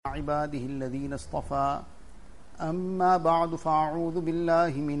عباده الذين اصطفى أما بعد فأعوذ بالله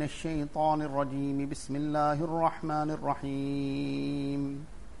من الشيطان الرجيم بسم الله الرحمن الرحيم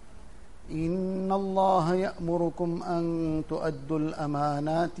إن الله يأمركم أن تؤدوا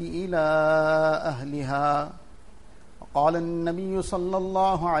الأمانات إلى أهلها وقال النبي صلى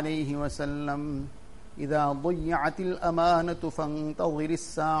الله عليه وسلم إذا ضيعت الأمانة فانتظر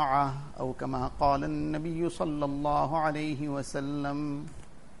الساعة أو كما قال النبي صلى الله عليه وسلم.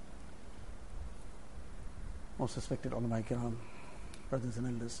 Most respected ulama kiram, brothers and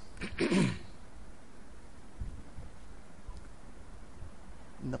elders.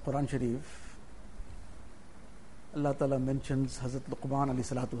 In the Quran Sharif, Allah Ta'ala mentions Hazrat Luqman alayhi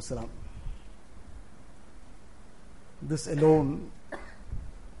salatu wasalam. This alone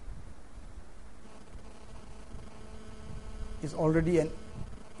is already an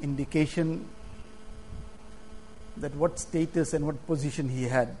indication that what status and what position he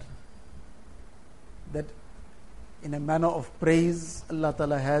had. That in a manner of praise, Allah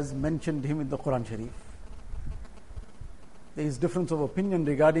Ta'ala has mentioned him in the Quran Sharif. There is difference of opinion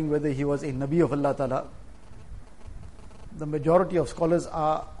regarding whether he was a Nabi of Allah Ta'ala. The majority of scholars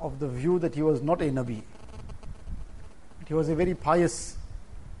are of the view that he was not a Nabi. He was a very pious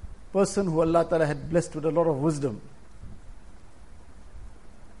person who Allah Ta'ala had blessed with a lot of wisdom.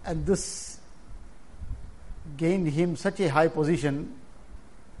 And this gained him such a high position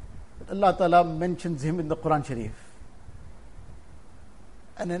that Allah Ta'ala mentions him in the Quran Sharif.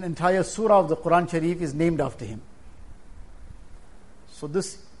 And an entire surah of the Quran Sharif is named after him. So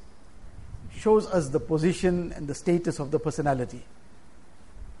this shows us the position and the status of the personality.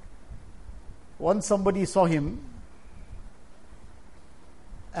 Once somebody saw him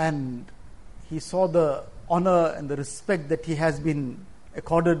and he saw the honor and the respect that he has been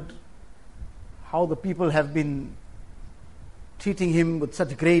accorded, how the people have been treating him with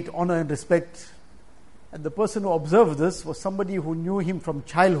such great honor and respect. And the person who observed this was somebody who knew him from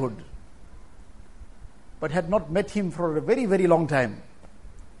childhood, but had not met him for a very, very long time,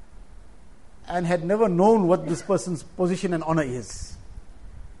 and had never known what this person's position and honor is.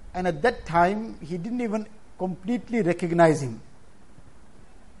 And at that time, he didn't even completely recognize him.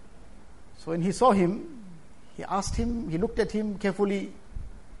 So when he saw him, he asked him, he looked at him carefully. He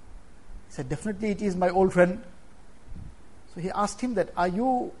said, definitely it is my old friend. So he asked him that, are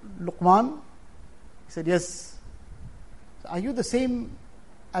you Luqman? He said, yes. So are you the same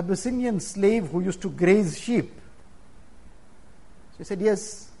Abyssinian slave who used to graze sheep? So he said,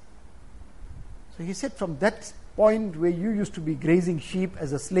 yes. So he said, from that point where you used to be grazing sheep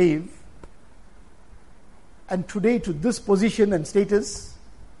as a slave, and today to this position and status,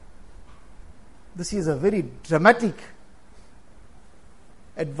 this is a very dramatic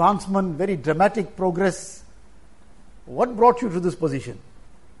advancement, very dramatic progress. What brought you to this position?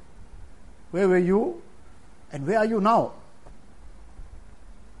 Where were you and where are you now?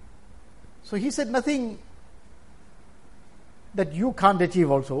 So he said, nothing that you can't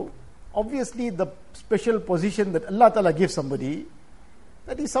achieve also. Obviously the special position that Allah Ta'ala gives somebody,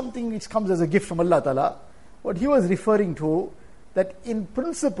 that is something which comes as a gift from Allah Ta'ala. What he was referring to, that in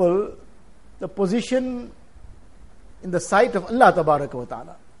principle, the position in the sight of Allah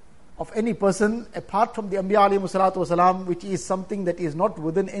Ta'ala, of any person apart from the Anbiya alayhi salatu wasalam, which is something that is not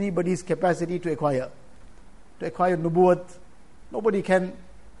within anybody's capacity to acquire. To acquire nubuwwat, nobody can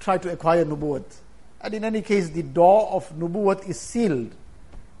try to acquire nubuwwat. And in any case, the door of nubuwwat is sealed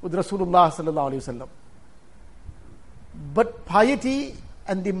with Rasulullah sallallahu alayhi wasallam. But piety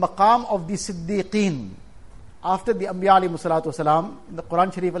and the maqam of the Siddiqeen, after the Anbiya alayhi salatu wasalam, in the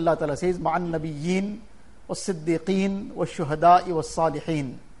Quran Sharif Allah Ta'ala says, ma'an nabiyyin was-siddiqeen was-shuhada'i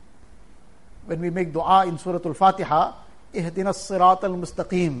was-salihin. When we make dua in Surah Al-Fatiha, اهدنا الصراط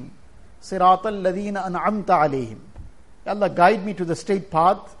المستقيم صراط الذين أنعمت عليهم. Allah, guide me to the straight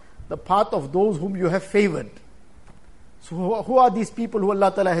path, the path of those whom you have favored. So who are these people who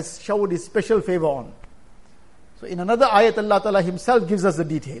Allah Ta'ala has showered His special favor on? So in another ayat, Allah Ta'ala Himself gives us the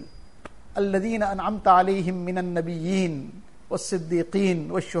detail. الذين أنعمت عليهم من النبيين والصديقين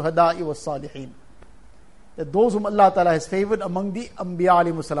والشهداء والصالحين. That those whom Allah Ta'ala has favored among the Anbiya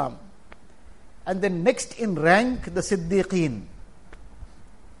alayhi salam. And then next in rank, the Siddiqeen.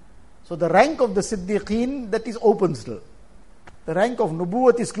 So the rank of the Siddiqeen, that is open still. The rank of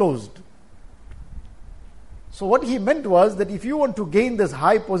Nubuwwat is closed. So what he meant was that if you want to gain this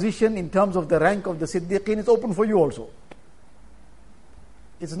high position in terms of the rank of the Siddiqeen, it's open for you also.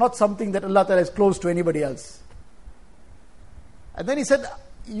 It's not something that Allah Ta'ala is closed to anybody else. And then he said,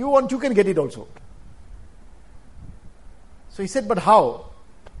 you can get it also. So he said, but how?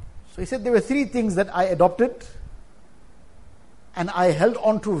 So he said there were three things that I adopted. and I held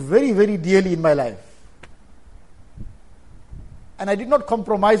on to very, very dearly in my life. And I did not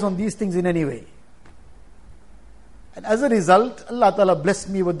compromise on these things in any way. And as a result, Allah Ta'ala blessed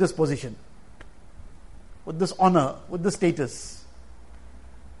me with this position, with this honor, with this status.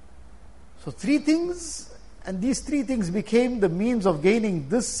 So 3 things, and these 3 things became the means of gaining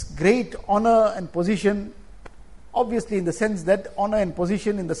this great honor and position, obviously in the sense that honor and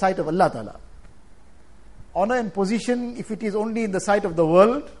position in the sight of Allah Ta'ala. Honor and position, if it is only in the sight of the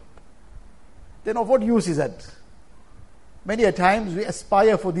world, then of what use is that? Many a times we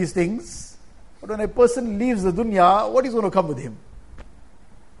aspire for these things, but when a person leaves the dunya, what is going to come with him?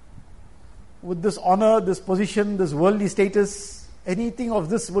 With this honor, this position, this worldly status, anything of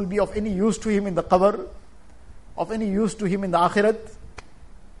this will be of any use to him in the qabr, of any use to him in the akhirat,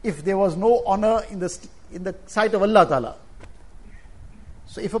 if there was no honor in the sight of Allah Ta'ala.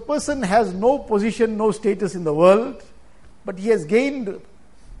 So if a person has no position, no status in the world, but he has gained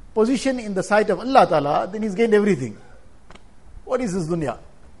position in the sight of Allah Ta'ala, then he's gained everything. What is this dunya?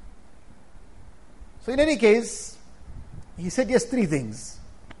 So in any case, he said yes, 3 things.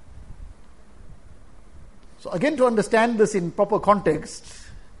 So again, to understand this in proper context,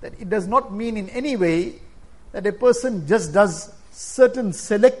 that it does not mean in any way that a person just does certain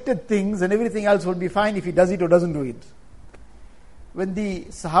selected things and everything else will be fine if he does it or doesn't do it. When the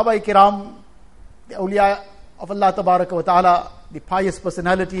Sahaba-i-Kiram, the awliya of Allah Tabaraka wa Ta'ala, the pious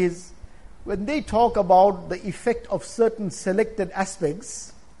personalities, when they talk about the effect of certain selected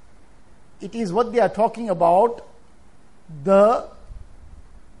aspects, it is what they are talking about, the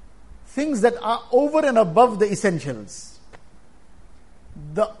things that are over and above the essentials,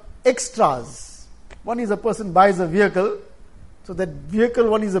 the extras. One is a person buys a vehicle, so that vehicle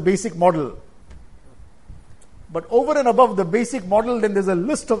one is a basic model. But over and above the basic model, then there's a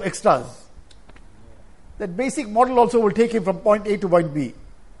list of extras. That basic model also will take him from point A to point B.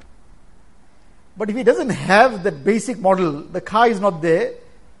 But if he doesn't have that basic model, the car is not there,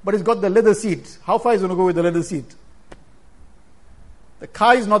 but it's got the leather seat. How far is he going to go with the leather seat? The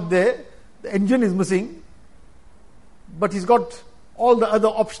car is not there, the engine is missing, but he's got all the other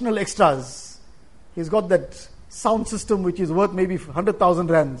optional extras. He's got that sound system which is worth maybe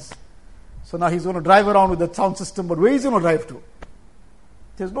 100,000 rands. So now he's going to drive around with that sound system, but where is he going to drive to?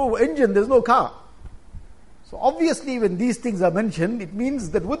 There's no engine, there's no car. So obviously when these things are mentioned, it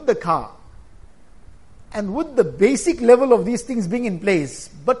means that with the car and with the basic level of these things being in place,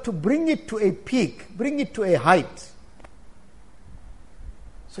 but to bring it to a peak, bring it to a height.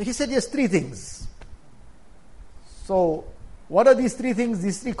 So he said, yes, 3 things. So what are these 3 things,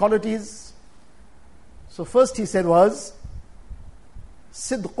 these 3 qualities? So first he said was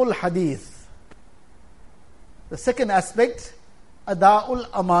Sidqul Hadith. The second aspect, Ada'ul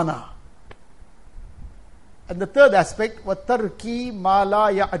Amana. And the third aspect, وَتَرْكِ مَا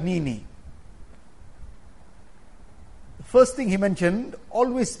لَا يَعْنِينِ. The first thing he mentioned,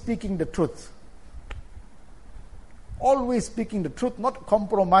 always speaking the truth. Always speaking the truth, not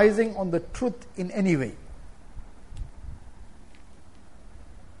compromising on the truth in any way.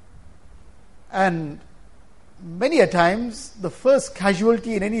 And many a times, the first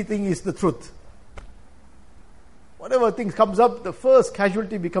casualty in anything is the truth. Whatever thing comes up, the first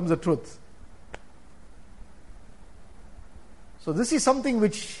casualty becomes the truth. So this is something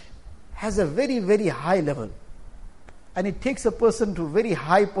which has a very, very high level. And it takes a person to very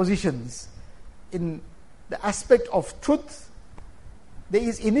high positions. In the aspect of truth, there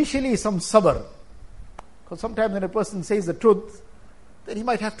is initially some sabr. Because sometimes when a person says the truth, then he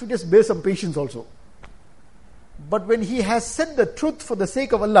might have to just bear some patience also. But when he has said the truth for the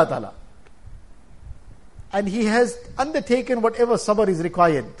sake of Allah Ta'ala, and he has undertaken whatever sabr is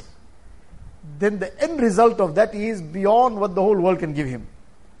required, then the end result of that is beyond what the whole world can give him.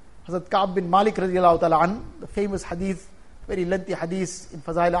 Hazrat Ka'b bin Malik radiallahu ta'ala an, the famous hadith, very lengthy hadith in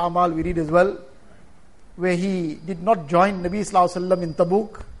Fazail A'mal we read as well, where he did not join Nabi Sallallahu Alaihi Wasallam in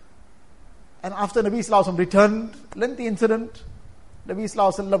Tabuk, and after Nabi Sallallahu Alaihi Wasallam returned, lengthy incident, Nabi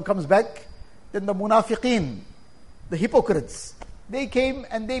Sallallahu Alaihi Wasallam comes back, then the munafiqeen, the hypocrites, they came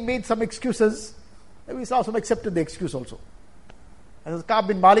and they made some excuses. Nabi Sallallahu Alaihi Wasallam accepted the excuse also. As Ka'b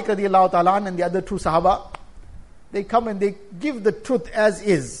bin Malik radiallahu ta'ala an and the other 2 Sahaba, they come and they give the truth as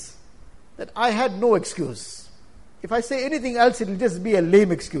is, that I had no excuse. If I say anything else, it will just be a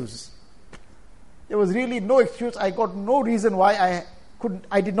lame excuse. There was really no excuse. I got no reason why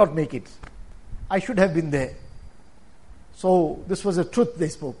I did not make it. I should have been there. So this was the truth they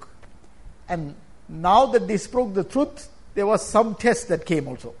spoke. And now that they spoke the truth, there was some test that came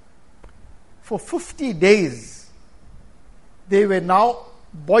also. For 50 days, they were now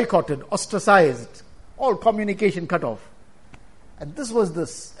boycotted, ostracized, all communication cut off. And this was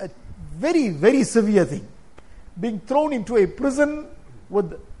a very, very severe thing. Being thrown into a prison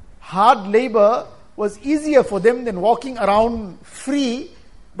with hard labor was easier for them than walking around free,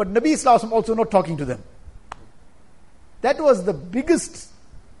 but Nabi Sallallahu Alaihi Wasallam also not talking to them. That was the biggest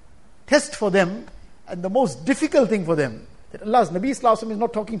test for them and the most difficult thing for them. That Allah's Nabi Sallallahu Alaihi Wasallam is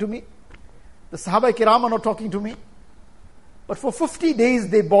not talking to me. The Sahaba Kiram are not talking to me. But for 50 days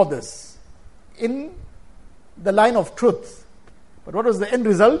they bore this in the line of truth. But what was the end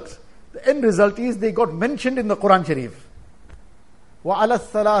result? The end result is they got mentioned in the Quran Sharif. وَعَلَى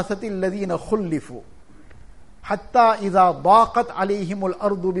الثَّلَاثَةِ الَّذِينَ خُلِّفُوا حَتَّى إِذَا ضَاقَتْ عَلَيْهِمُ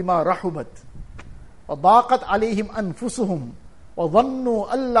الْأَرْضُ بِمَا رَحُبَتْ وَضَاقَتْ عَلَيْهِمْ أَنفُسُهُمْ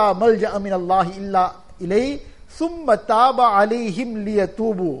وَظَنُّوا أَلَّا مَلْجَأَ مِنَ اللَّهِ إِلَّا إِلَيْهِ ثُمَّ تَابَ عَلَيْهِمْ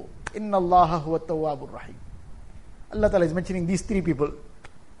لِيَتُوبُوا إِنَّ اللَّهَ هُوَ التَّوَّابُ الرَّحِيمُ. Allah Ta'ala is mentioning these three people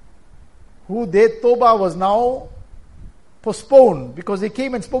who their tawbah was now postponed because they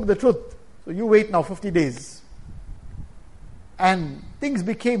came and spoke the truth. So you wait now 50 days. And things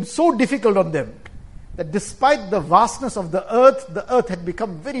became so difficult on them that despite the vastness of the earth had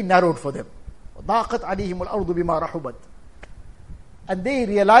become very narrowed for them. ضَاقَتْ عَلَيْهِمُ الْأَرْضُ بِمَا رَحُبَتْ. And they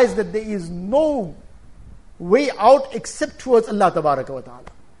realized that there is no way out except towards Allah Tabaraka wa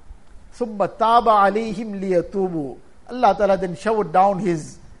Ta'ala. ثُمَّ تَابَ عَلَيْهِمْ لِيَتُوبُوا. Allah Ta'ala then showered down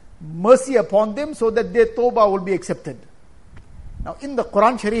His mercy upon them so that their tawbah will be accepted. Now in the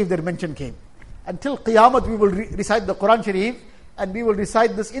Quran Sharif their mention came. Until Qiyamah we will recite the Quran Sharif and we will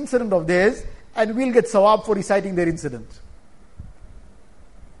recite this incident of theirs and we'll get sawab for reciting their incident.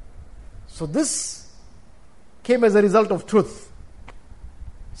 So this came as a result of truth.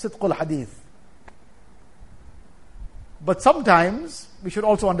 Sidqul Hadith. But sometimes we should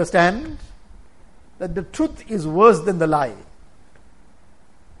also understand that the truth is worse than the lie.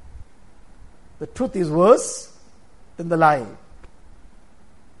 The truth is worse than the lie.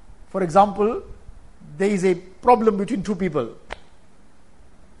 For example, there is a problem between two people.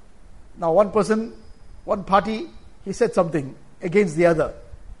 Now one party, he said something against the other.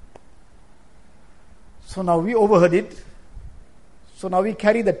 So now we overheard it. So now we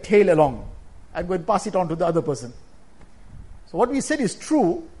carry the tale along and go and pass it on to the other person. So what we said is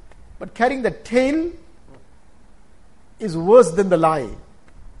true, but carrying the tale is worse than the lie.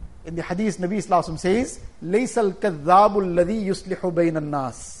 In the hadith, Nabi Sallallahu Alaihi Wasallam says, لَيْسَ الْكَذَّابُ الَّذِي يُصْلِحُ بَيْنَ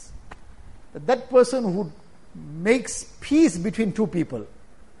النَّاسِ. That person who makes peace between two people.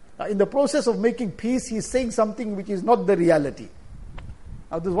 Now, in the process of making peace, he is saying something which is not the reality.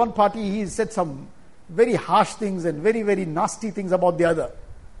 Now, this one party, he said some very harsh things and very, very nasty things about the other.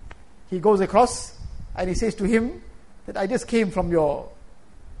 He goes across and he says to him that I just came from your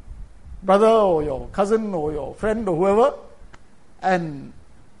brother or your cousin or your friend or whoever, and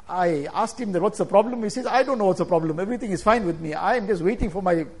I asked him that what's the problem. He says, I don't know what's the problem. Everything is fine with me. I am just waiting for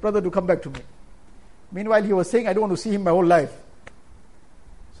my brother to come back to me. Meanwhile, he was saying, I don't want to see him my whole life.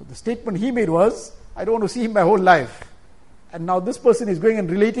 So the statement he made was, I don't want to see him my whole life. And now this person is going and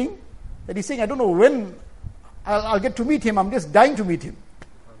relating that he's saying, I don't know when I'll get to meet him. I'm just dying to meet him.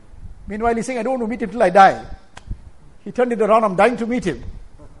 Meanwhile, he's saying, I don't want to meet him till I die. He turned it around, I'm dying to meet him.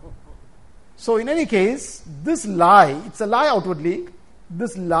 So in any case, this lie, it's a lie outwardly,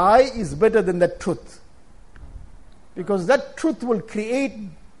 this lie is better than that truth. Because that truth will create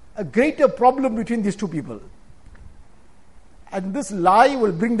a greater problem between these two people. And this lie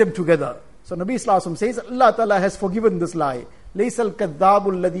will bring them together. So Nabi Sallallahu Alaihi Wasallam says, Allah Ta'ala has forgiven this lie. لَيْسَ الْكَذَّابُ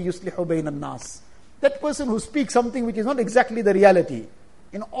الَّذِي يُصْلِحُ بَيْنَ النَّاسِ. That person who speaks something which is not exactly the reality,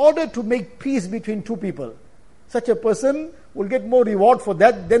 in order to make peace between two people, such a person will get more reward for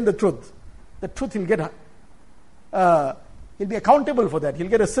that than the truth. The truth he'll get, he'll be accountable for that. He'll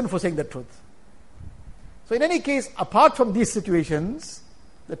get a sin for saying the truth. So in any case, apart from these situations,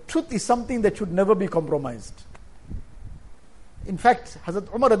 the truth is something that should never be compromised. In fact,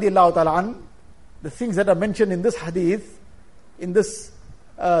 Hazrat Umar radiallahu ta'ala an, the things that are mentioned in this hadith, in this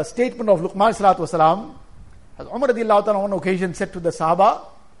statement of Luqman salatu wasalam, Hazrat Umar radiallahu ta'ala on one occasion said to the Sahaba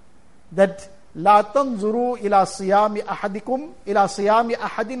that لا تنظروا إلى صيام أحدكم إلى صيام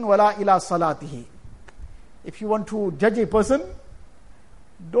أحد ولا إلى صلاته. If you want to judge a person,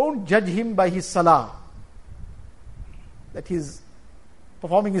 don't judge him by his salah. That he's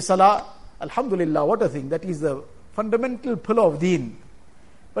performing his salah, alhamdulillah, what a thing. That is the fundamental pillar of deen.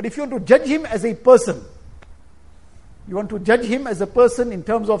 But if you want to judge him as a person, you want to judge him as a person in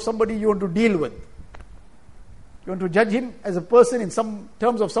terms of somebody you want to deal with. You want to judge him as a person in some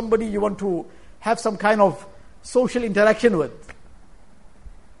terms of somebody you want to have some kind of social interaction with,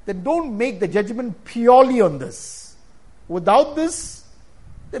 then don't make the judgment purely on this. Without this,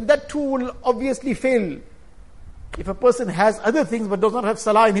 then that too will obviously fail If a person has other things but does not have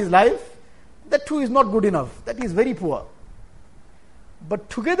salah in his life, that too is not good enough. That is very poor. But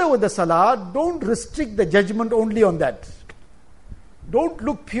together with the salah, don't restrict the judgment only on that. Don't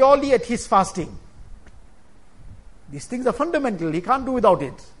look purely at his fasting. These things are fundamental. He can't do without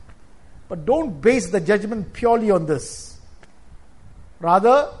it. But don't base the judgment purely on this.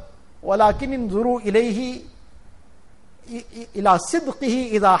 Rather, وَلَكِنْ انظُرُوا إِلَيْهِ إِلَى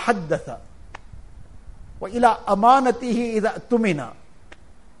صِدْقِهِ إِذَا حَدَّثَ وَإِلَى أَمَانَتِهِ إِذَا اؤْتُمِنَ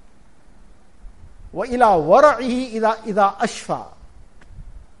وَإِلَى وَرَعِهِ إِذَا أَشْفَى.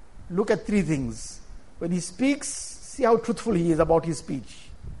 Look at three things. When he speaks, see how truthful he is about his speech.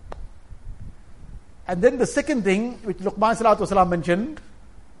 And then the second thing, which Luqman salatu wasalam mentioned,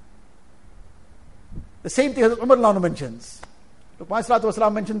 the same thing as Umar Lanu mentions. Luqman salatu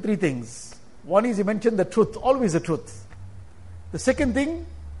wasalam mentioned three things. One is he mentioned the truth, always the truth. The second thing,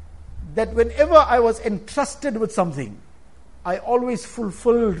 that whenever I was entrusted with something, I always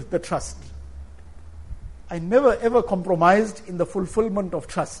fulfilled the trust. I never ever compromised in the fulfillment of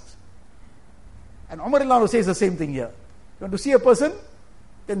trust. And Umar Lanu says the same thing here. You want to see a person?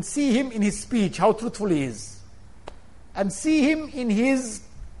 Then see him in his speech, how truthful he is. And see him in his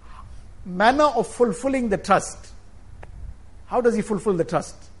manner of fulfilling the trust. How does he fulfill the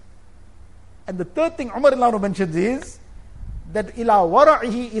trust? And the third thing Umar Lanu mentions is that ila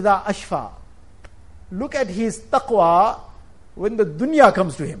wara'ihi idha ashfa. Look at his taqwa when the dunya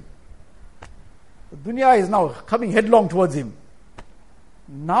comes to him. The dunya is now coming headlong towards him.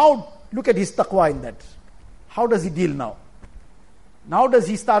 Now look at his taqwa in that. How does he deal now? Now does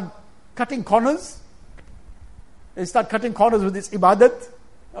he start cutting corners? Does he start cutting corners with his ibadat?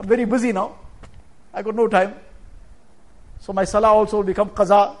 I'm very busy now. I got no time. So my salah also will become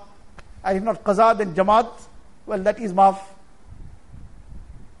qaza. And if not qaza, then jamaat. Well, that is maaf.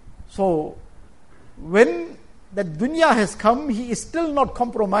 So, when the dunya has come, he is still not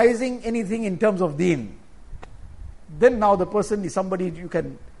compromising anything in terms of deen. Then now the person is somebody you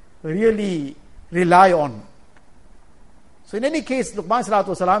can really rely on. So in any case, Luqman salatu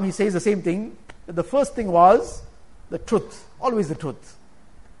wasalam, he says the same thing. That the first thing was the truth, always the truth.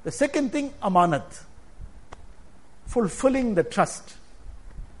 The second thing, amanat, fulfilling the trust.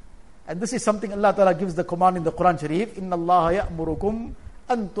 And this is something Allah Ta'ala gives the command in the Quran Sharif, Inna Allah ya'murukum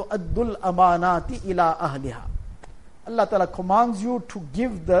an tu'addul amanati ila ahliha. Allah Ta'ala commands you to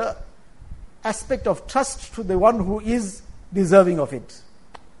give the aspect of trust to the one who is deserving of it.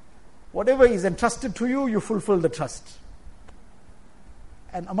 Whatever is entrusted to you, you fulfill the trust.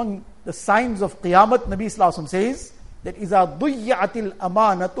 And among the signs of Qiyamah, Nabi Sallallahu Alaihi Wasallam says that إِذَا ضُيَّعَتِ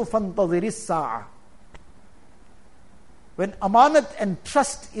الْأَمَانَةُ فَانْتَظِرِ السَّاعَةِ. When amanat and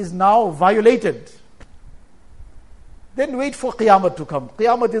trust is now violated, then wait for Qiyamah to come.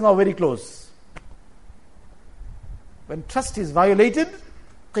 Qiyamah is now very close. When trust is violated,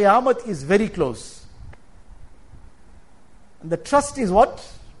 Qiyamah is very close. And the trust is what?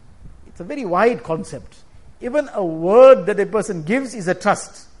 It's a very wide concept. Even a word that a person gives is a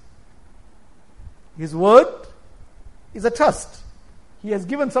trust. His word is a trust. He has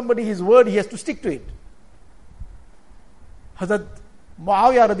given somebody his word, he has to stick to it. Hazrat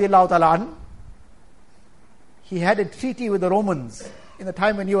Muawiyah radiallahu ta'ala an, he had a treaty with the Romans in the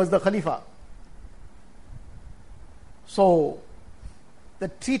time when he was the Khalifa. So, the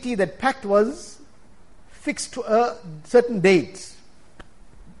treaty, that pact was fixed to a certain date.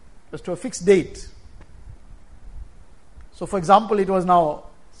 It was to a fixed date. So, for example, it was now,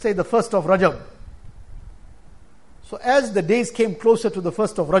 say, the 1st of Rajab. So, as the days came closer to the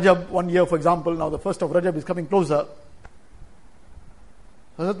 1st of Rajab, one year, for example, now the 1st of Rajab is coming closer.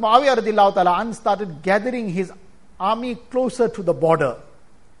 Hazrat Muawiyah radiallahu ta'ala an started gathering his army closer to the border.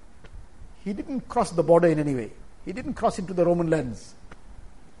 He didn't cross the border in any way. He didn't cross into the Roman lands.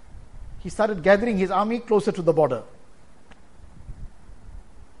 He started gathering his army closer to the border.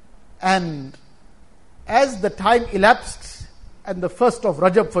 And as the time elapsed and the 1st of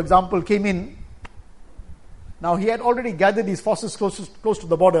Rajab, for example, came in, now he had already gathered his forces close to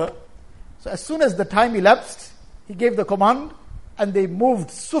the border. So as soon as the time elapsed, he gave the command and they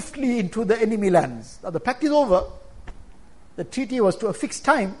moved swiftly into the enemy lands. Now the pact is over. The treaty was to a fixed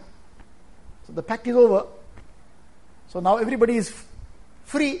time. So the pact is over. So now everybody is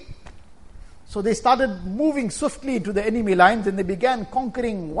free. So they started moving swiftly into the enemy lines and they began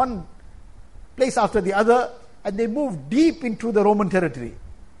conquering one place after the other, and they moved deep into the Roman territory.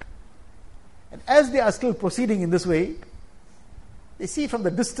 And as they are still proceeding in this way, they see from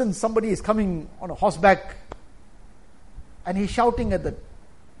the distance somebody is coming on a horseback and he's shouting at the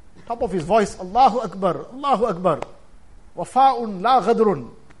top of his voice, Allahu Akbar, Allahu Akbar, Wafa'un la ghadrun,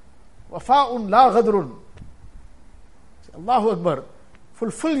 Wafa'un la ghadrun. Allahu Akbar.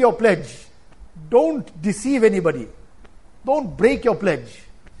 Fulfill your pledge. Don't deceive anybody. Don't break your pledge.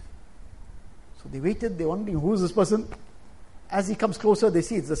 So they waited, they wondered, who is this person? As he comes closer, they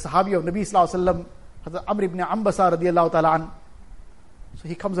see it's the Sahabi of Nabi Sallallahu Alaihi Wasallam, Hazrat Amr ibn Ambasa radiallahu ta'ala an. So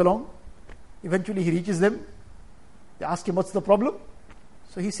he comes along. Eventually he reaches them. They ask him, what's the problem?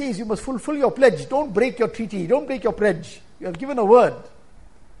 So he says, you must fulfill your pledge. Don't break your treaty. Don't break your pledge. You have given a word.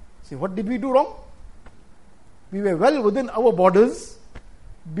 See, what did we do wrong? We were well within our borders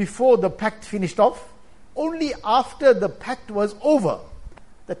before the pact finished off. Only after the pact was over,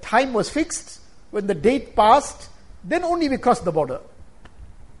 the time was fixed, when the date passed, then only we crossed the border.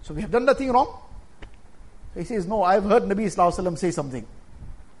 So we have done nothing wrong. So he says, no, I've heard Nabi Sallallahu Alaihi Wasallam say something.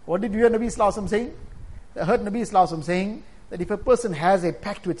 What did you hear Nabi Sallallahu Alaihi Wasallam saying? I heard Nabi Sallallahu Alaihi Wasallam saying that if a person has a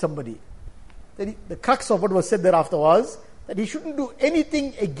pact with somebody, then the crux of what was said thereafter was that he shouldn't do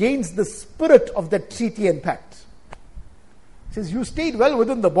anything against the spirit of that treaty and pact. He says, you stayed well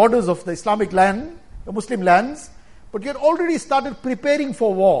within the borders of the Islamic land, the Muslim lands, but you had already started preparing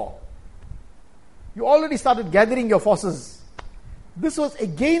for war. You already started gathering your forces. This was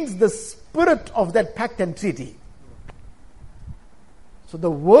against the spirit of that pact and treaty. So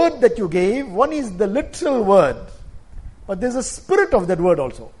the word that you gave, one is the literal word, but there's a spirit of that word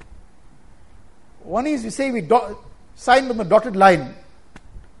also. One is, we say we signed on the dotted line,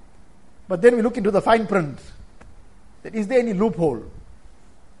 but then we look into the fine print. That is there any loophole?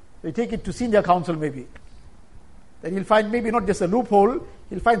 We take it to senior counsel maybe. Then he'll find maybe not just a loophole,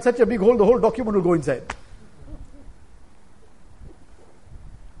 he'll find such a big hole, the whole document will go inside.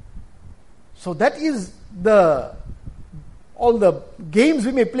 So that is all the games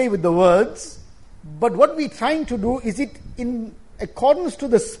we may play with the words, but what we're trying to do, is it in accordance to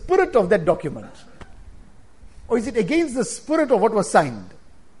the spirit of that document? Or is it against the spirit of what was signed?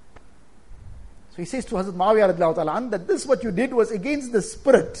 So he says to Hazrat Muawiyah radiallahu ta'ala an, that this what you did was against the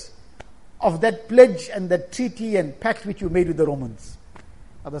spirit of that pledge and that treaty and pact which you made with the Romans.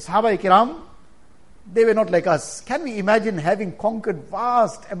 Now the Sahaba Kiram, they were not like us. Can we imagine having conquered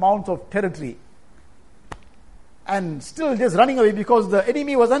vast amounts of territory and still just running away because the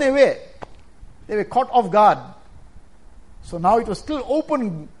enemy was unaware? They were caught off guard. So now it was still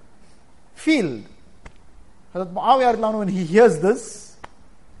open field. Hazrat Muawiyah radiallahu anhu, when he hears this,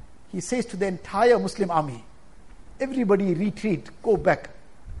 he says to the entire Muslim army, everybody retreat, go back,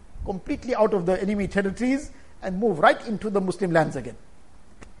 completely out of the enemy territories and move right into the Muslim lands again.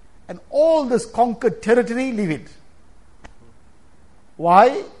 And all this conquered territory, leave it.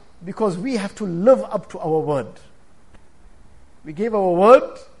 Why? Because we have to live up to our word. We gave our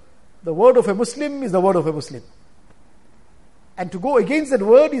word. The word of a Muslim is the word of a Muslim. And to go against that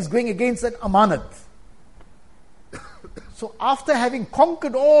word is going against an amanat. So after having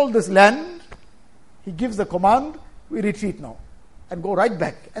conquered all this land, he gives the command, we retreat now and go right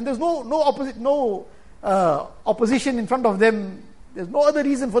back. And there's no opposition in front of them. There's no other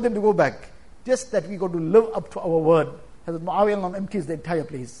reason for them to go back. Just that we got to live up to our word. Hazrat Muawiyah empties the entire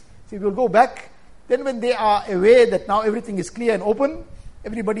place. So we will go back. Then when they are aware that now everything is clear and open,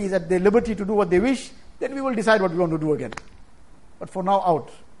 everybody is at their liberty to do what they wish, then we will decide what we want to do again. But for now,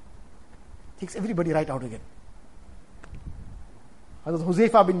 out. Takes everybody right out again. Hazrat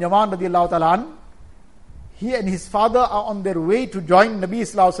Huzaifa bin Yaman radiallahu ta'ala an, he and his father are on their way to join Nabi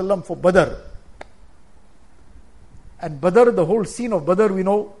Sallallahu Alaihi Wasallam for Badr. And Badr, the whole scene of Badr, we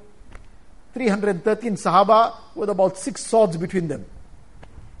know, 313 Sahaba with about 6 swords between them.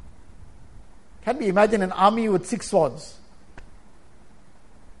 Can we imagine an army with 6 swords?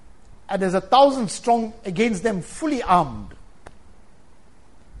 And there's 1,000 strong against them, fully armed.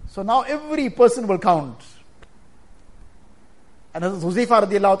 So now every person will count. And Hazrat Huzaifa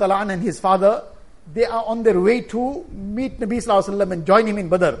radiallahu ta'ala an and his father, they are on their way to meet Nabi Sallallahu Alaihi Wasallam and join him in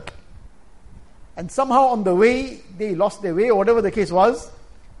Badr. And somehow on the way, they lost their way, or whatever the case was,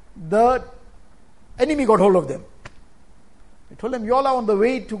 the enemy got hold of them. They told them, you all are on the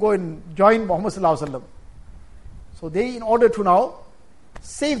way to go and join Muhammad Sallallahu Alaihi Wasallam. So they, in order to now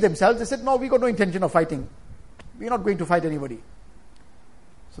save themselves, they said, no, we got no intention of fighting. We're not going to fight anybody.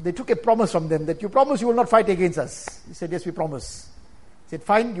 So they took a promise from them that you promise you will not fight against us. He said, yes, we promise. He said,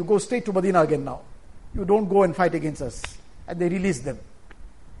 fine, you go straight to Medina again now. You don't go and fight against us. And they released them.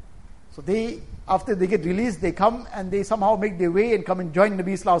 So they, after they get released, they come and they somehow make their way and come and join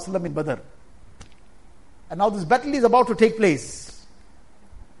Nabi Sallallahu Alaihi Wasallam in Badr. And now this battle is about to take place.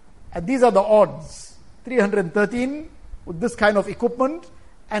 And these are the odds. 313 with this kind of equipment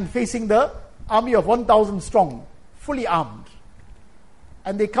and facing the army of 1,000 strong, fully armed.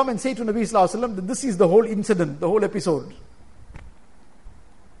 And they come and say to Nabi Sallallahu Alaihi Wasallam that this is the whole incident, the whole episode.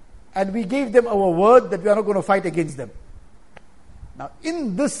 And we gave them our word that we are not going to fight against them. Now,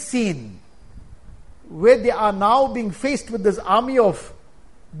 in this scene, where they are now being faced with this army of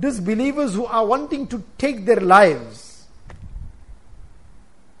disbelievers who are wanting to take their lives,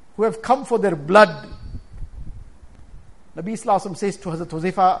 who have come for their blood, Nabi Sallallahu Alaihi Wasallam says to Hazrat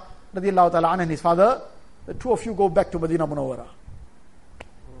Huzaifa radiallahu ta'ala anhu and his father, the two of you go back to Madinah Munawwara.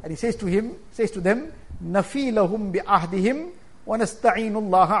 And he says to them, Nafi lahum bi ahdihim wa nasta'inu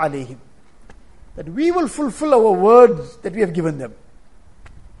Allah alayhim. That we will fulfill our words that we have given them.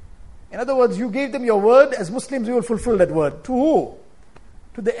 In other words, you gave them your word, as Muslims we will fulfill that word. To who?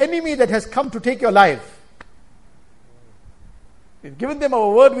 To the enemy that has come to take your life. We've given them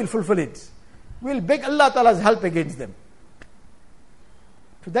our word, we'll fulfill it. We'll beg Allah Ta'ala's help against them.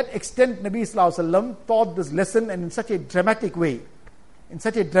 To that extent, Nabi Sallallahu Alaihi Wasallam taught this lesson, and in such a dramatic way, in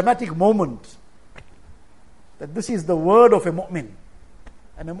such a dramatic moment, that this is the word of a mu'min.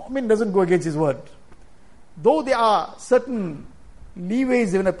 And a mu'min doesn't go against his word. Though there are certain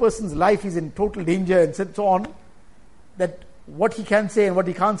leeways when a person's life is in total danger and so on, that what he can say and what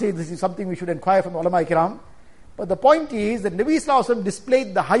he can't say, this is something we should inquire from the ulama ikram. But the point is that Nabi Sallallahu Alaihi Wasallam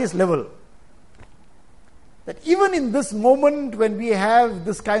displayed the highest level. That even in this moment when we have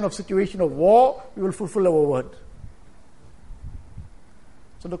this kind of situation of war, we will fulfill our word.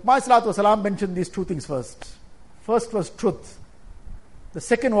 So Luqman Sallallahu Alaihi Wasallam mentioned these two things first. First was truth. The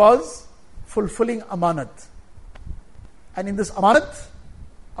second was fulfilling amanat. And in this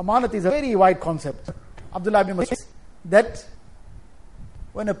amanat is a very wide concept. Abdullah ibn Mas'ud says that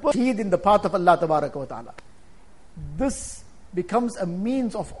when a person is in the path of Allah Tabaraka wa Ta'ala, this becomes a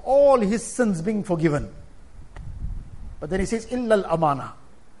means of all his sins being forgiven. But then he says, Illal amana.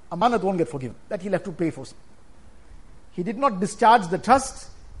 Amanat won't get forgiven. That he'll have to pay for. He did not discharge the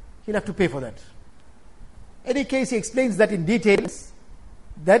trust, he'll have to pay for that. In any case, he explains that in details,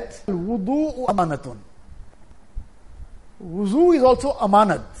 that wudu'u amanatun. Wuzu is also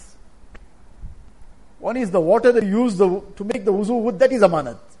amanat. One is the water that you use to make the wuzu with, that is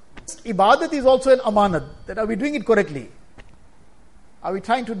amanat. Ibadat is also an amanat. That are we doing it correctly? Are we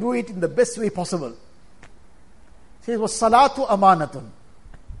trying to do it in the best way possible? He says, was salatu amanatun.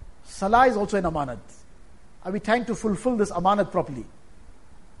 Salah is also an amanat. Are we trying to fulfill this amanat properly?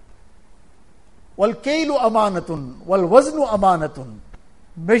 Wal kailu amanatun, wal waznu amanatun.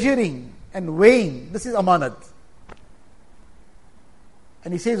 Measuring and weighing, this is amanat.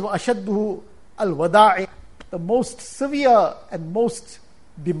 And he says, wa ashadduhu al wada'i. The most severe and most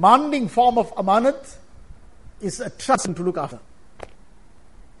demanding form of amanat is a trust to look after.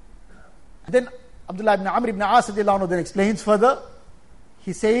 And then Abdullah ibn Amr ibn As then explains further.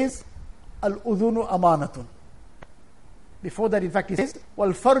 He says, al udhunu amanatun. Before that, in fact, he says,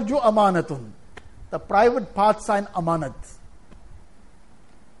 wal farju amanatun. The private parts are an amanat.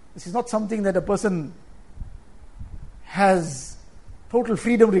 This is not something that a person has total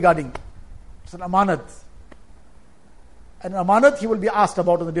freedom regarding. It's an amanat. And an amanat he will be asked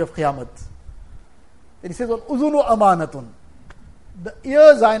about on the day of Qiyamah. Then he says, wal udhunu amanatun. The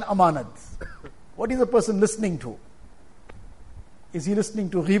ears are an amanat. What is a person listening to? Is he listening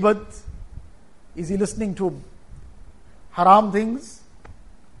to ghibat? Is he listening to haram things?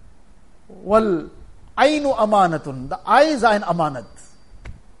 Wal ainu amanatun. The eyes are an amanat.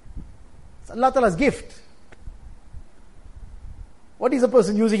 It's Allah Ta'ala's gift. What is a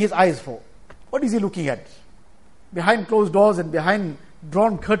person using his eyes for? What is he looking at? Behind closed doors and behind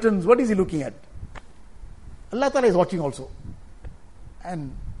drawn curtains, what is he looking at? Allah Ta'ala is watching also.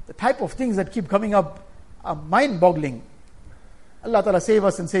 And the type of things that keep coming up are mind-boggling. Allah Ta'ala save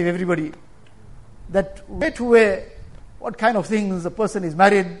us and save everybody. That way to where, what kind of things, a person is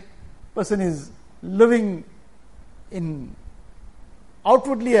married, person is living in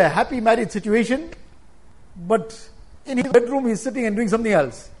outwardly a happy married situation, but in his bedroom he's sitting and doing something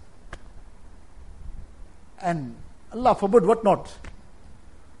else. And Allah forbid what not.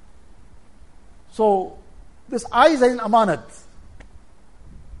 So this eyes are in amanat.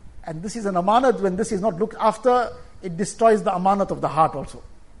 And this is an amanat. When this is not looked after, it destroys the amanat of the heart also.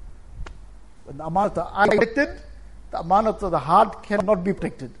 When the amanat of the eye is protected, the amanat of the heart cannot be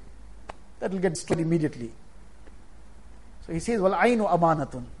protected. That will get destroyed immediately. So he says, wal ainu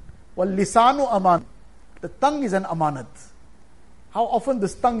amanatun, wal lisanu amanat. The tongue is an amanat. How often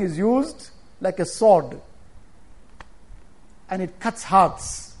this tongue is used like a sword, and it cuts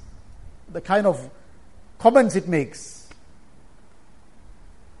hearts. The kind of comments it makes.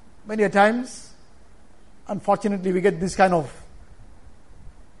 Many a times, unfortunately, we get this kind of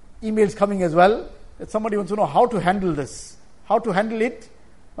emails coming as well, that somebody wants to know how to handle this. How to handle it.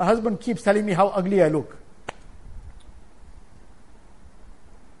 My husband keeps telling me how ugly I look.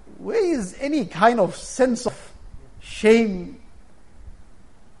 Where is any kind of sense of shame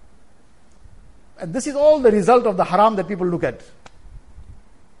And this is all the result of the haram that people look at.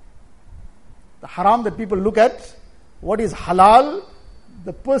 The haram that people look at, what is halal,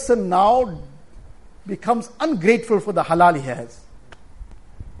 the person now becomes ungrateful for the halal he has.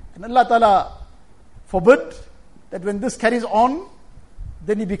 And Allah Ta'ala forbid that when this carries on,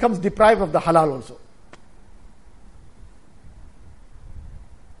 then he becomes deprived of the halal also.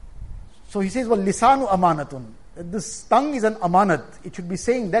 So he says, وَاللِّسَانُ أَمَانَةٌ. This tongue is an amanat. It should be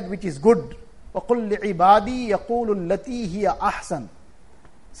saying that which is good. وَقُلْ لِعِبَادِي يَقُولُ الَّتِي هِيَ أَحْسَنُ.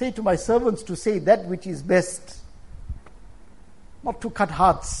 Say to my servants to say that which is best. Not to cut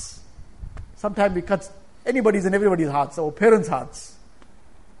hearts. Sometimes we cut anybody's and everybody's hearts, our parents' hearts,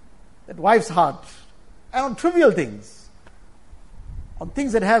 that wife's heart, and on trivial things, on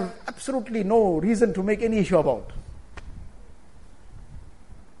things that have absolutely no reason to make any issue about.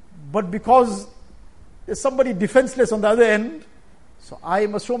 But because there's somebody defenseless on the other end, so I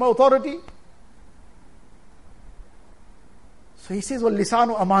must show my authority. So he says,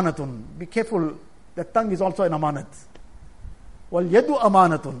 وَاللِّسَانُ أَمَانَةٌ. Be careful, the tongue is also an amanat. وَالْيَدُ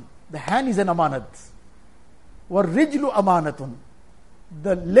أَمَانَةٌ. The hand is an amanat. وَالرِّجْلُ أَمَانَةٌ.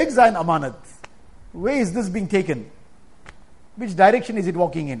 The legs are an amanat. Where is this being taken? Which direction is it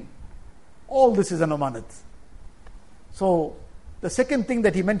walking in? All this is an amanat. So, the second thing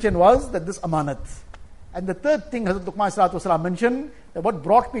that he mentioned was that this amanat. And the third thing Hazrat Luqman Sallallahu Alaihi Wasallam mentioned, that what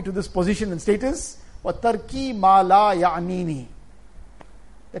brought me to this position and status, وَتَرْكِي مَا لَا يَعْنِينِي.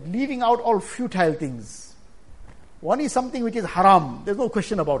 That leaving out all futile things. One is something which is haram, there's no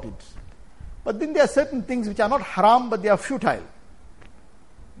question about it. But then there are certain things which are not haram, but they are futile.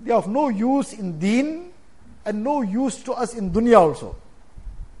 They are of no use in deen and no use to us in dunya also.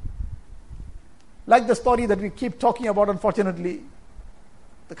 Like the story that we keep talking about, unfortunately,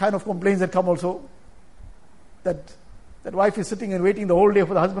 the kind of complaints that come also, that wife is sitting and waiting the whole day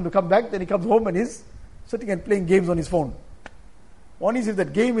for the husband to come back, then he comes home and is sitting and playing games on his phone. One is if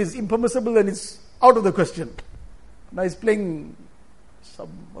that game is impermissible, then it's out of the question. Now he's playing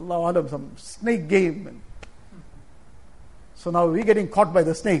some snake game. And so now we're getting caught by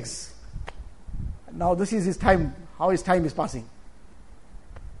the snakes. And now this is his time, how his time is passing.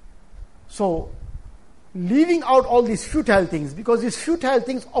 So, leaving out all these futile things, because these futile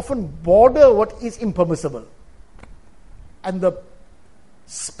things often border what is impermissible. And the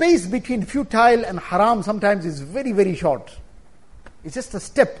space between futile and haram sometimes is very, very short. It's just a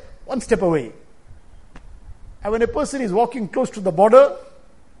step, one step away. And when a person is walking close to the border,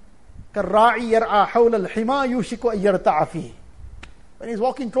 كَالرَّاعِي يَرْعَى حَوْلَ الْحِمَا يُوشِكُ أَن يَرْتَعَ فِيهِ. When he's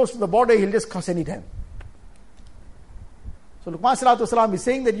walking close to the border, he'll just cross any time. So Luqman Sallallahu Alaihi Wasallam is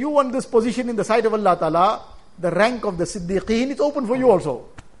saying that you want this position in the sight of Allah Ta'ala, the rank of the Siddiqeen, it's open for you also.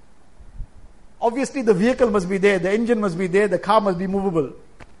 Obviously the vehicle must be there, the engine must be there, the car must be movable.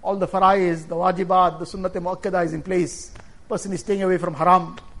 All the faraiz, the wajibat, the sunnat-e-muakkada is in place. Person is staying away from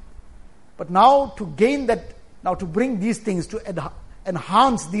haram. But now to gain that, now to bring these things, to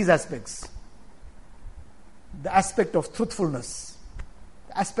enhance these aspects, the aspect of truthfulness,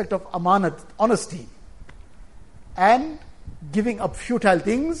 the aspect of amanat, honesty, and giving up futile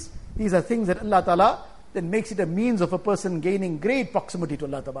things, these are things that Allah Ta'ala then makes it a means of a person gaining great proximity to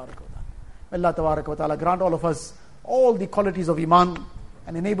Allah Tabaraka wa Ta'ala. May Allah Tabaraka wa Ta'ala grant all of us all the qualities of Iman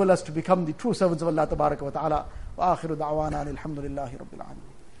and enable us to become the true servants of Allah Tabaraka wa Ta'ala. Wa akhiru da'wana alhamdulillahi rabbil alamin.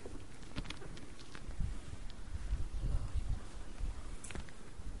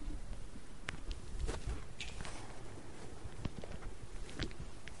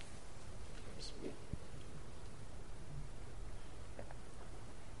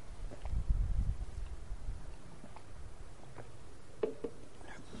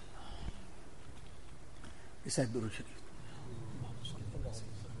 Recite Durud Sharif.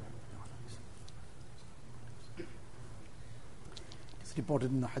 It's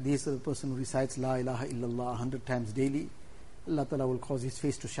reported in the hadith that the person who recites La ilaha illallah 100 times daily, Allah Ta'ala will cause his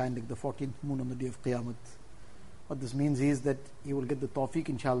face to shine like the 14th moon on the day of Qiyamah. What this means is that he will get the tawfiq,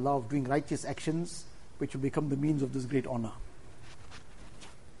 inshallah, of doing righteous actions which will become the means of this great honor.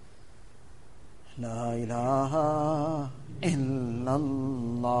 La ilaha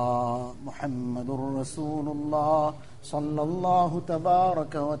illallah Muhammadur Rasulullah sallallahu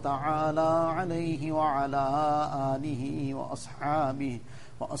tabaraka wa ta'ala alayhi wa ala alihi wa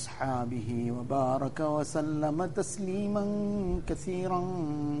ashabihi wa baraka wa sallama tasliman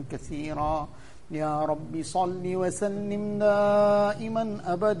kathiran Ya Rabbi salli wa sallim daiman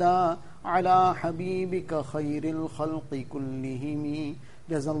abada ala habibika khairil khalqi kullihim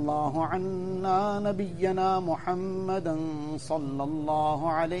جزا الله عنا نبينا محمدا صلى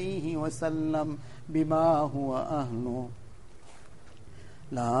الله عليه وسلم بما هو أهله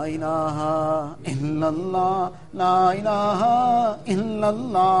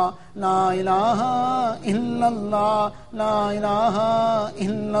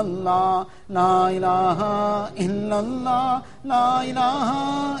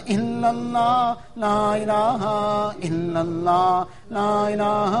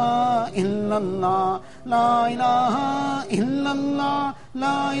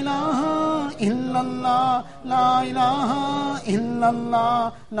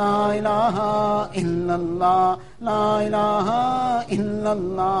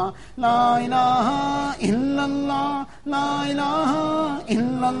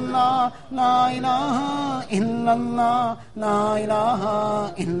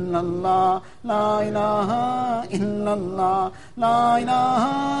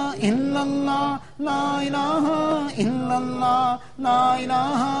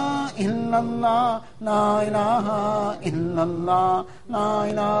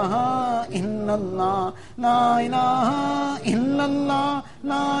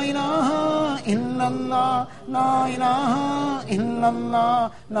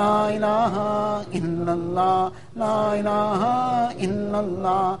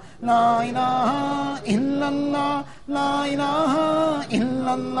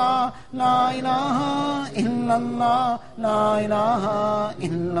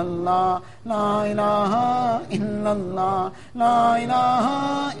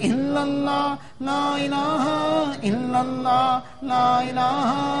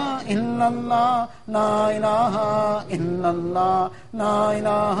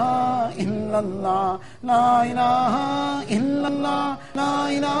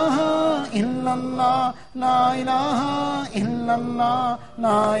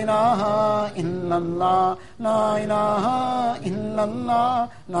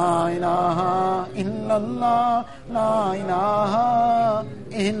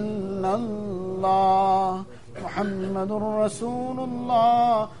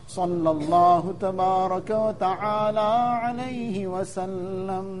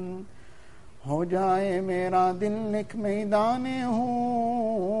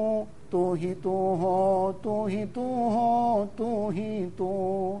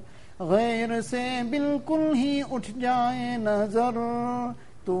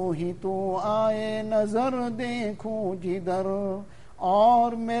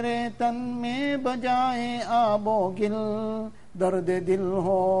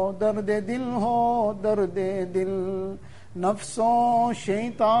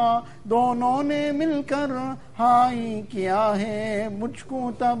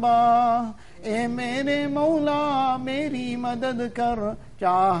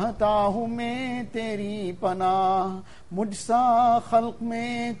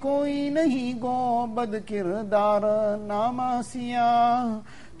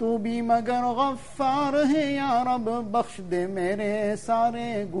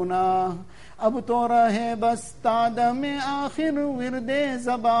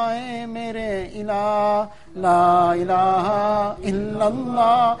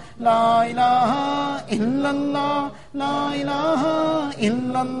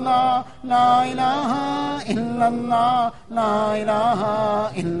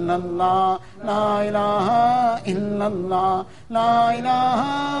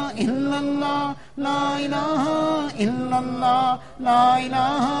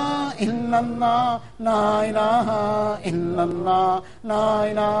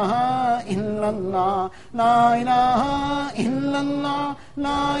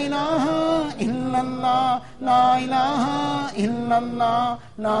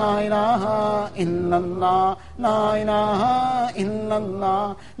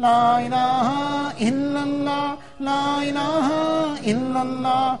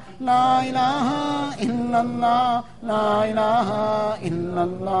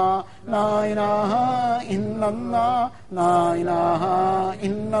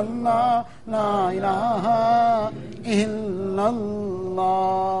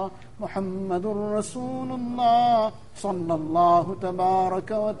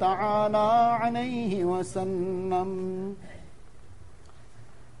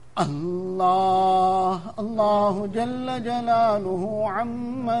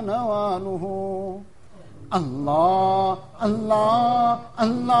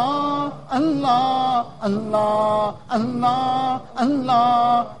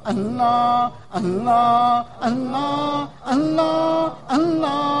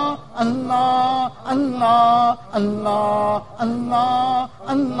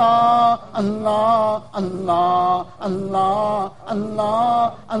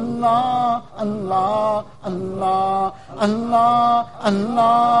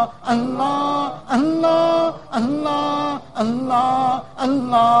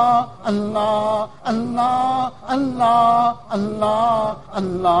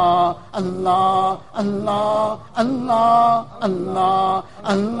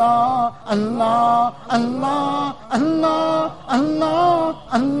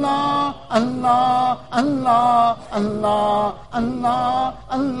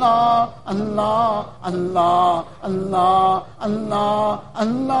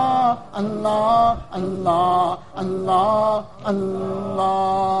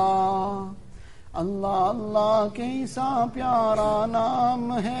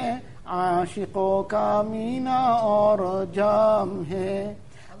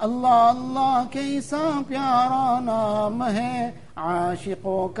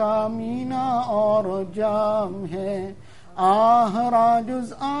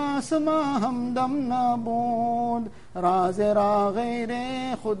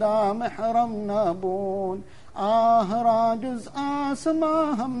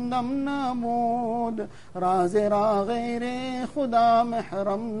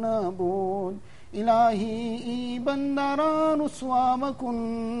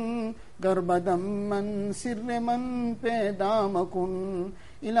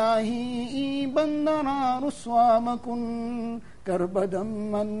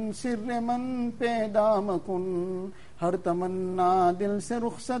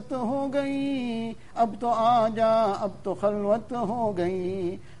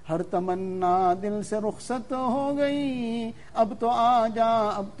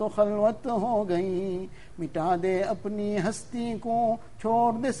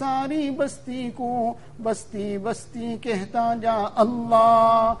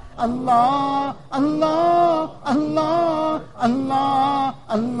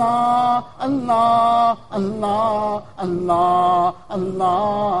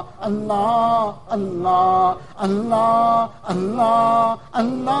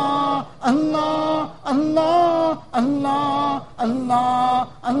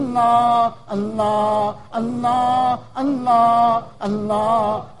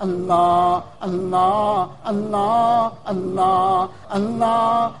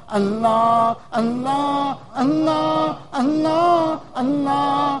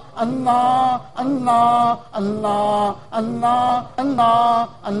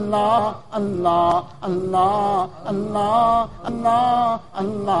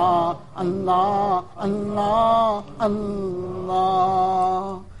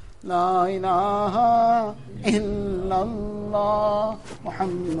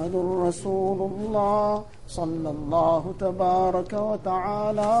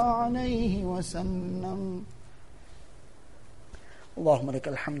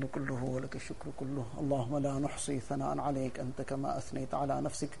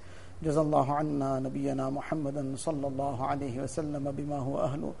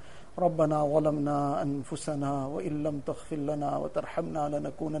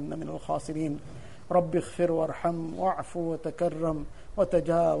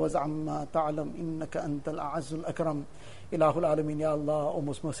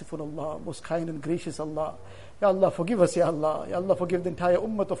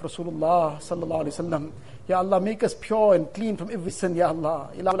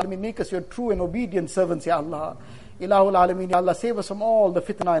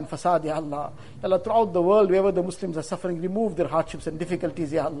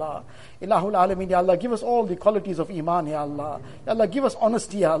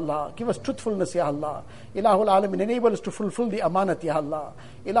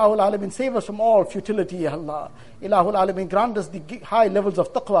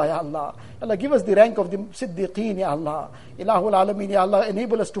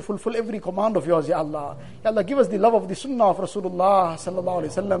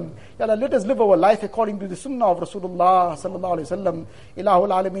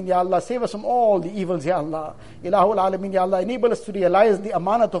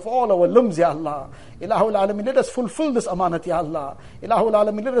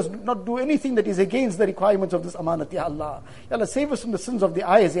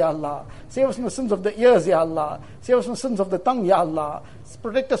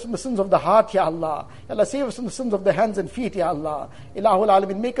Protect us from the sins of the heart, Ya Allah. Ya Allah, save us from the sins of the hands and feet, Ya Allah. Ilahul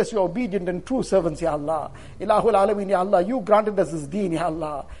Alameen, make us your obedient and true servants, Ya Allah. Ilahul Alameen, Ya Allah, you granted us this deen, Ya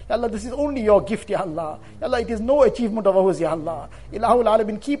Allah. Ya Allah, this is only your gift, Ya Allah. Ya Allah, it is no achievement of ours, Ya Allah. Ilahul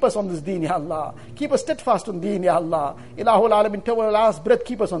Alameen, keep us on this deen, Ya Allah. Keep us steadfast on deen, Ya Allah. Ilahul Alameen, till our last breath,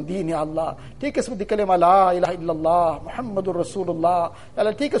 keep us on deen, Ya Allah. Take us with the kalima la ilaha illallah, Muhammadur Rasulullah. Ya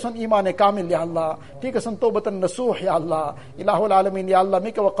Allah, take us on iman kamil, Ya Allah. Take us on tawbatan nasuh, Ya Allah. Ilahul Alameen, Ya Allah,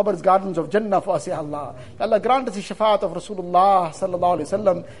 make our qabrs gardens of Jannah for us, Ya Allah. Ya Allah, grant us the shafaat of Rasulullah sallallahu alaihi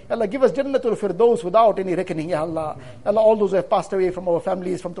wasallam. Ya Allah, give us Jannatul Firdaus without any reckoning, Ya Allah. Ya Allah, all those who have passed away from our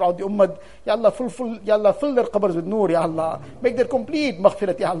families, from throughout the ummah, Ya Allah, fill their qabrs with nur, Ya Allah. Make their complete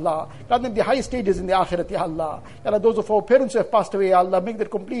maghfirat, Ya Allah. Grant them the high stages in the akhirat, Ya Allah. Ya Allah, those of our parents who have passed away, Ya Allah, make their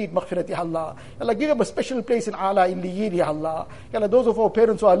complete maghfirat, Ya Allah. Ya Allah, give them a special place in Ala Illiyin, Ya Allah. Ya Allah, those of our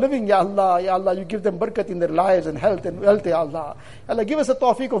parents who are living, Ya Allah, Ya Allah, you give them barakat in their lives and health and wealth, Ya Allah. Ya Allah, give us a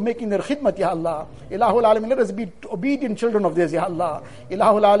tawfiq of making their khidmat, Ya Allah. Ilahul Alameen, let us be obedient children of theirs, Ya Allah.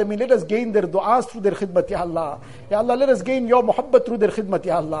 Ilahul Alameen, let us gain their du'as through their khidmat, Ya Allah. Ya Allah, let us gain your muhabbat through their khidmat,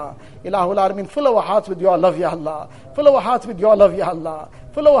 Ya Allah. Ilahul Alameen, fill our hearts with your love, Ya Allah. Fill our hearts with your love, Ya Allah.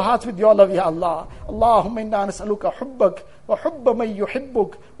 Fill our hearts with your love, Ya Allah. Allahumma inna nas'aluka hubbak وحب من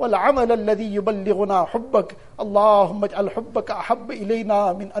يحبك والعمل الذي يبلغنا حبك اللهم اجعل حبك أحب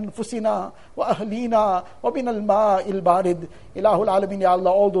إلينا من أنفسنا وأهلينا ومن الماء البارد إله العالمين. Ya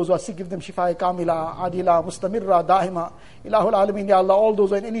Allah, all those who are sick, give them shifa kamila, adila, mustamirra, dahima. Ilahul Alameen, Ya Allah, all those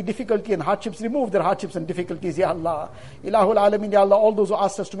who are in any difficulty and hardships, remove their hardships and difficulties, Ya Allah. Ilahul Alameen, Ya Allah, all those who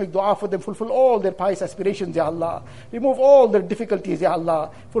ask us to make dua for them, fulfill all their pious aspirations, Ya Allah. Remove all their difficulties, Ya Allah.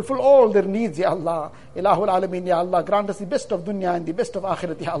 Fulfill all their needs, Ya Allah. Ilahul Alameen, Ya Allah, grant us the best of dunya and the best of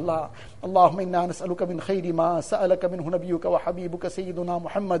akhirat, Ya Allah. Allahumma inna nas'aluka min khayri ma sa'alaka minhu nabiyyuka wa habibuka sayyiduna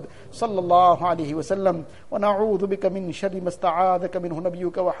Muhammad sallallahu alayhi wa sallam wa na'udhu bika min sharri ma sta'adhaka minhu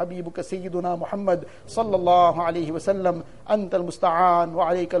nabiyyuka wa habibuka sayyiduna Muhammad sallallahu alayhi wa sallam. أنت المستعان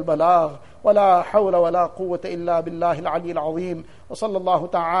وعليك البلاغ ولا حول ولا قوة إلا بالله العلي العظيم وصلى الله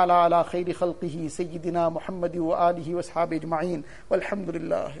تعالى على خير خلقه سيدنا محمد وآله وأصحابه أجمعين والحمد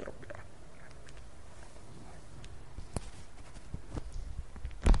لله رب